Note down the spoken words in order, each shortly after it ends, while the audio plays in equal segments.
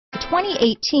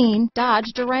2018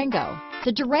 Dodge Durango.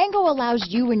 The Durango allows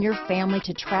you and your family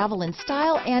to travel in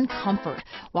style and comfort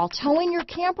while towing your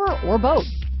camper or boat.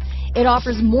 It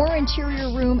offers more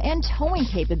interior room and towing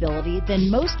capability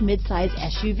than most midsize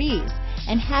SUVs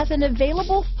and has an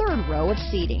available third row of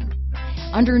seating.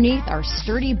 Underneath are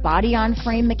sturdy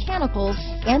body-on-frame mechanicals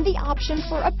and the option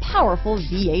for a powerful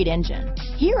V8 engine.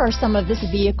 Here are some of this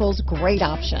vehicle's great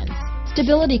options: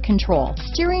 stability control,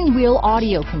 steering wheel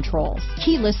audio controls,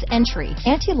 keyless entry,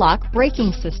 anti-lock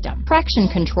braking system, traction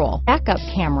control, backup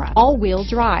camera, all-wheel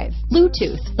drive,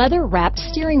 Bluetooth, leather-wrapped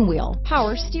steering wheel,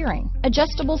 power steering,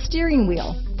 adjustable steering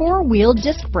wheel, four-wheel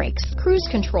disc brakes, cruise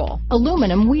control,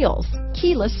 aluminum wheels,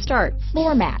 keyless start,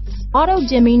 floor mats,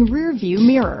 auto-dimming rear-view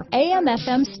mirror,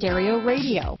 AM/FM stereo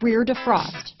radio, rear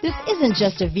defrost. This isn't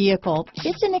just a vehicle,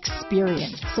 it's an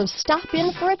experience, so stop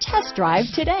in for a test drive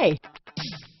today.